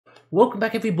Welcome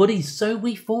back everybody. So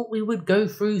we thought we would go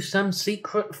through some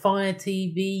secret Fire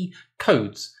TV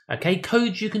codes. Okay,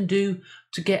 codes you can do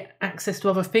to get access to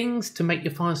other things, to make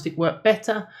your Fire Stick work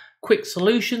better, quick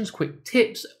solutions, quick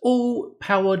tips, all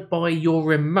powered by your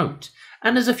remote.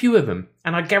 And there's a few of them,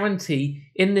 and I guarantee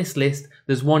in this list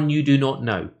there's one you do not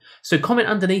know. So comment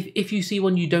underneath if you see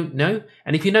one you don't know,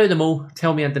 and if you know them all,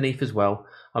 tell me underneath as well.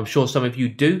 I'm sure some of you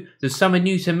do. There's some are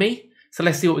new to me. So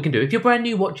let's see what we can do. If you're brand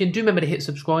new watching, do remember to hit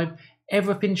subscribe.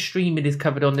 Everything streaming is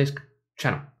covered on this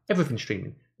channel. Everything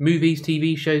streaming. Movies,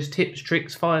 TV shows, tips,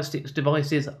 tricks, Fire Sticks,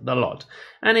 devices, the lot.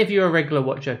 And if you're a regular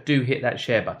watcher, do hit that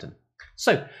share button.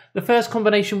 So, the first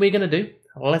combination we're going to do,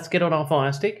 let's get on our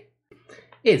Fire Stick,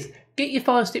 is get your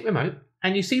Fire Stick remote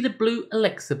and you see the blue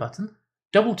Alexa button,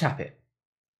 double tap it.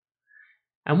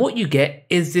 And what you get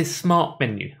is this smart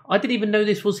menu. I didn't even know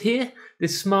this was here,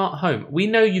 this smart home. We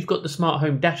know you've got the smart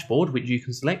home dashboard, which you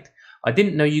can select. I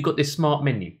didn't know you got this smart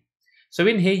menu. So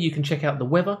in here, you can check out the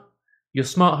weather, your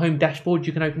smart home dashboard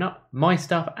you can open up, my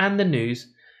stuff and the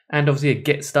news, and obviously a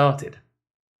get started.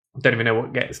 I don't even know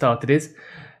what get started is.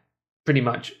 Pretty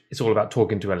much, it's all about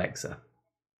talking to Alexa.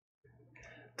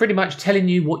 Pretty much telling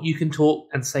you what you can talk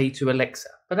and say to Alexa.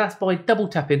 But that's by double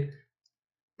tapping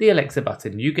the Alexa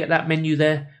button. You get that menu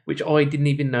there, which I didn't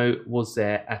even know was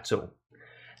there at all.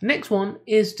 Next one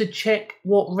is to check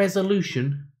what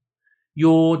resolution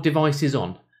your device is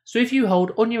on. So if you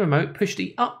hold on your remote, push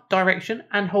the up direction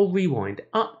and hold rewind,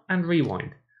 up and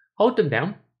rewind. Hold them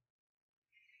down.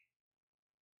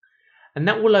 And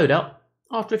that will load up,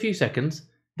 after a few seconds,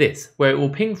 this, where it will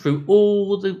ping through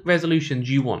all the resolutions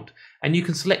you want. And you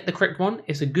can select the correct one.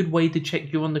 It's a good way to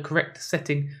check you're on the correct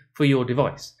setting for your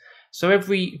device. So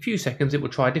every few seconds it will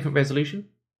try a different resolution.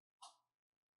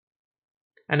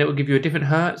 And it will give you a different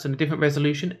hertz and a different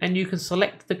resolution. And you can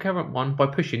select the current one by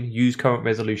pushing use current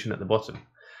resolution at the bottom.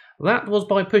 That was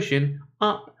by pushing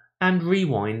up and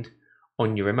rewind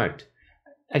on your remote.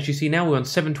 As you see now, we're on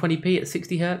 720p at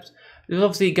 60 Hz.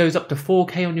 Obviously, it goes up to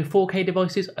 4K on your 4K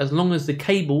devices as long as the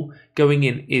cable going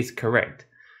in is correct.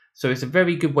 So it's a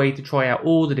very good way to try out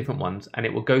all the different ones, and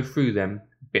it will go through them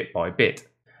bit by bit.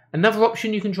 Another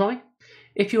option you can try,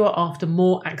 if you are after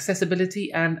more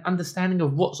accessibility and understanding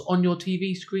of what's on your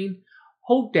TV screen,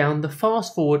 hold down the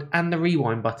fast forward and the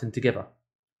rewind button together.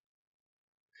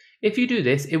 If you do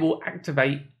this, it will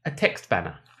activate a text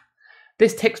banner.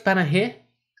 This text banner here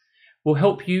will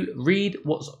help you read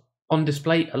what's on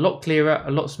display a lot clearer,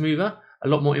 a lot smoother, a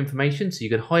lot more information, so you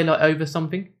can highlight over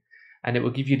something and it will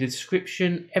give you the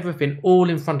description, everything all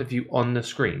in front of you on the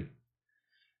screen.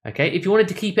 Okay, if you wanted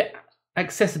to keep it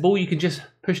accessible, you can just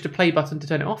push the play button to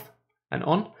turn it off and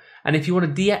on. And if you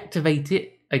want to deactivate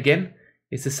it, again,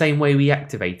 it's the same way we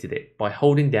activated it, by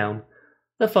holding down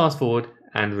the fast forward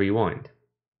and rewind.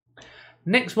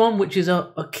 Next one, which is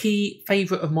a key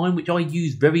favourite of mine, which I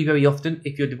use very, very often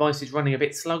if your device is running a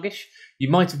bit sluggish. You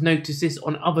might have noticed this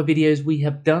on other videos we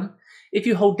have done. If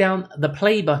you hold down the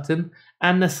play button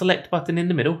and the select button in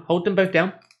the middle, hold them both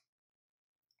down.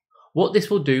 What this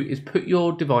will do is put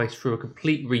your device through a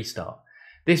complete restart.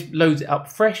 This loads it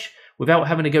up fresh without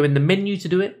having to go in the menu to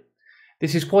do it.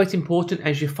 This is quite important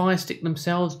as your Fire Stick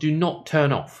themselves do not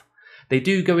turn off. They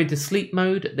do go into sleep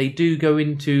mode, they do go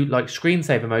into like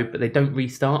screensaver mode, but they don't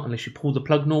restart unless you pull the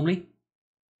plug normally.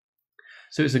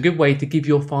 So it's a good way to give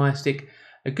your Fire Stick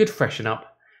a good freshen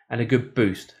up and a good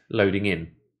boost loading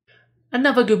in.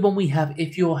 Another good one we have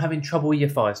if you're having trouble with your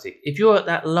Fire Stick. If you're at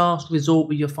that last resort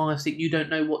with your Fire Stick, you don't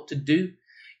know what to do,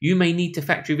 you may need to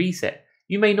factory reset.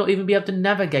 You may not even be able to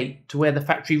navigate to where the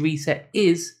factory reset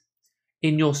is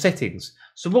in your settings.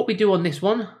 So what we do on this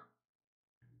one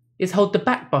is hold the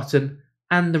back button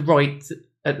and the right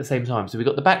at the same time. So we've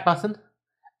got the back button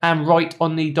and right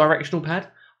on the directional pad.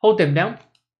 Hold them down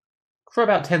for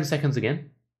about 10 seconds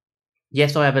again.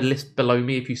 Yes, I have a list below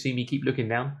me if you see me keep looking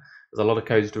down. There's a lot of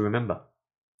codes to remember.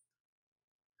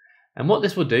 And what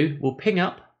this will do, will ping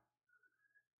up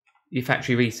your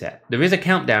factory reset. There is a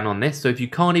countdown on this, so if you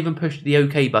can't even push the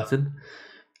OK button,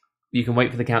 you can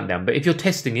wait for the countdown. But if you're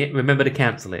testing it, remember to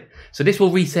cancel it. So this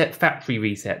will reset factory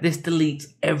reset. This deletes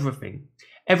everything.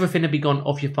 Everything will be gone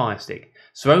off your Fire Stick.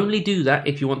 So only do that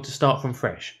if you want to start from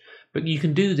fresh. But you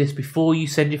can do this before you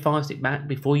send your Fire Stick back,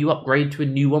 before you upgrade to a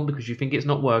new one because you think it's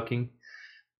not working.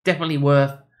 Definitely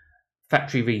worth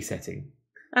factory resetting.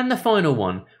 And the final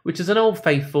one, which is an old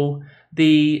faithful,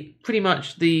 pretty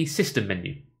much the system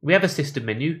menu. We have a system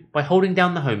menu. By holding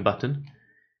down the home button,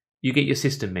 you get your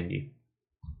system menu.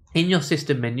 In your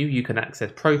system menu, you can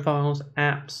access profiles,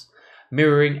 apps,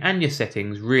 mirroring, and your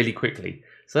settings really quickly.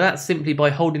 So that's simply by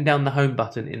holding down the home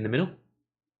button in the middle.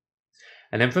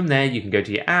 And then from there, you can go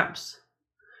to your apps,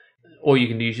 or you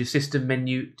can use your system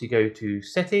menu to go to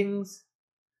settings.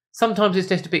 Sometimes it's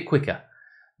just a bit quicker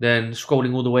than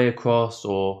scrolling all the way across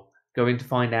or going to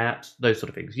find apps, those sort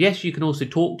of things. Yes, you can also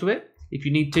talk to it if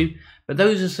you need to, but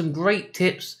those are some great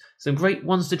tips, some great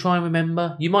ones to try and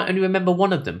remember. You might only remember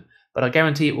one of them, but I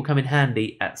guarantee it will come in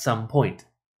handy at some point.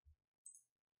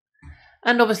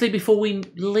 And obviously, before we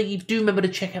leave, do remember to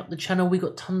check out the channel. We've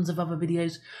got tons of other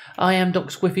videos. I am Doc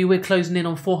Squiffy. We're closing in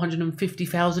on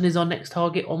 450,000 is our next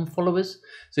target on followers.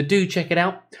 So do check it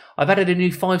out. I've added a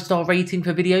new 5-star rating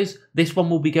for videos. This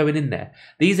one will be going in there.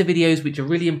 These are videos which are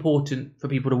really important for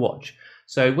people to watch.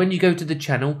 So when you go to the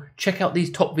channel, check out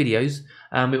these top videos.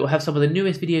 It will have some of the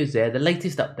newest videos there, the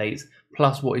latest updates,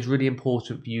 plus what is really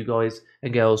important for you guys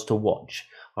and girls to watch.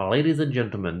 Ladies and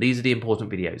gentlemen, these are the important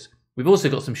videos. We've also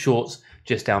got some shorts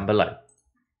just down below.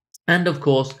 And of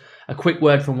course, a quick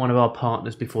word from one of our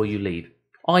partners before you leave.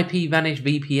 IPVanish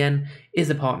VPN is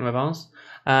a partner of ours.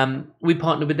 We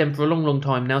partnered with them for a long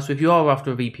time now, so if you are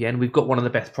after a VPN, we've got one of the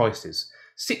best prices.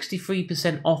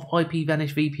 63% off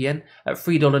IPVanish VPN at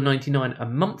 $3.99 a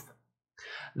month.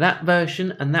 That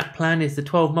version and that plan is the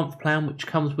 12-month plan, which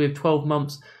comes with 12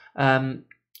 months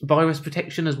virus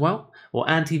protection as well, or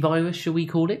antivirus, shall we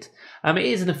call it. It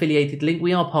is an affiliated link.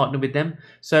 We are partnered with them.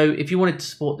 So if you wanted to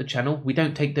support the channel, we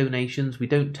don't take donations, we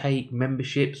don't take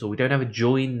memberships, or we don't have a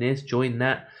join this, join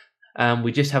that.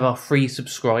 We just have our free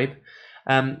subscribe.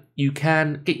 You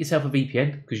can get yourself a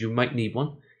VPN because you might need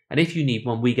one. And if you need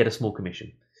one, we get a small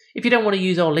commission. If you don't want to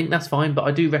use our link, that's fine, but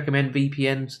I do recommend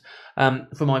VPNs from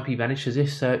IPVanish, so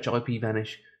just search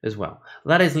IPVanish as well.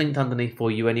 That is linked underneath for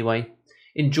you anyway.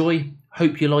 Enjoy,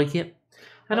 hope you like it.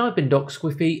 And I've been Doc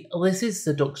Squiffy. This is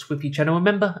the Doc Squiffy channel.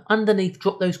 Remember, underneath,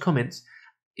 drop those comments.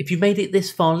 If you made it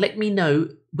this far, let me know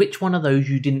which one of those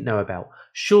you didn't know about.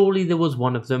 Surely there was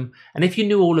one of them. And if you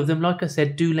knew all of them, like I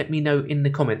said, do let me know in the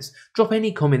comments. Drop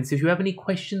any comments. If you have any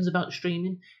questions about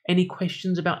streaming, any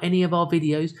questions about any of our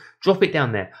videos, drop it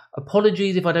down there.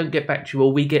 Apologies if I don't get back to you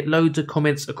all. We get loads of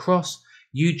comments across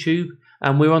YouTube.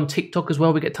 And we're on TikTok as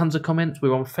well. We get tons of comments.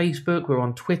 We're on Facebook. We're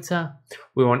on Twitter.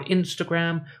 We're on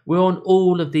Instagram. We're on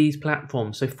all of these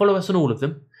platforms. So follow us on all of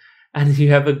them. And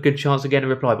you have a good chance of getting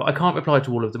a reply. But I can't reply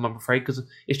to all of them, I'm afraid, because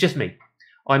it's just me.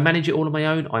 I manage it all on my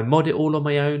own. I mod it all on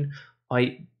my own.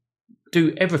 I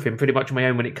do everything pretty much on my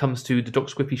own when it comes to the Doc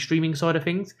Squiffy streaming side of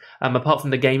things. Apart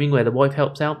from the gaming where the wife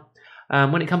helps out.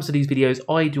 When it comes to these videos,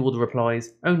 I do all the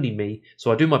replies, only me.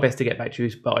 So I do my best to get back to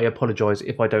you, but I apologise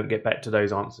if I don't get back to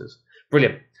those answers.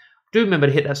 Brilliant. Do remember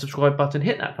to hit that subscribe button,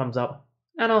 hit that thumbs up,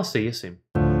 and I'll see you soon.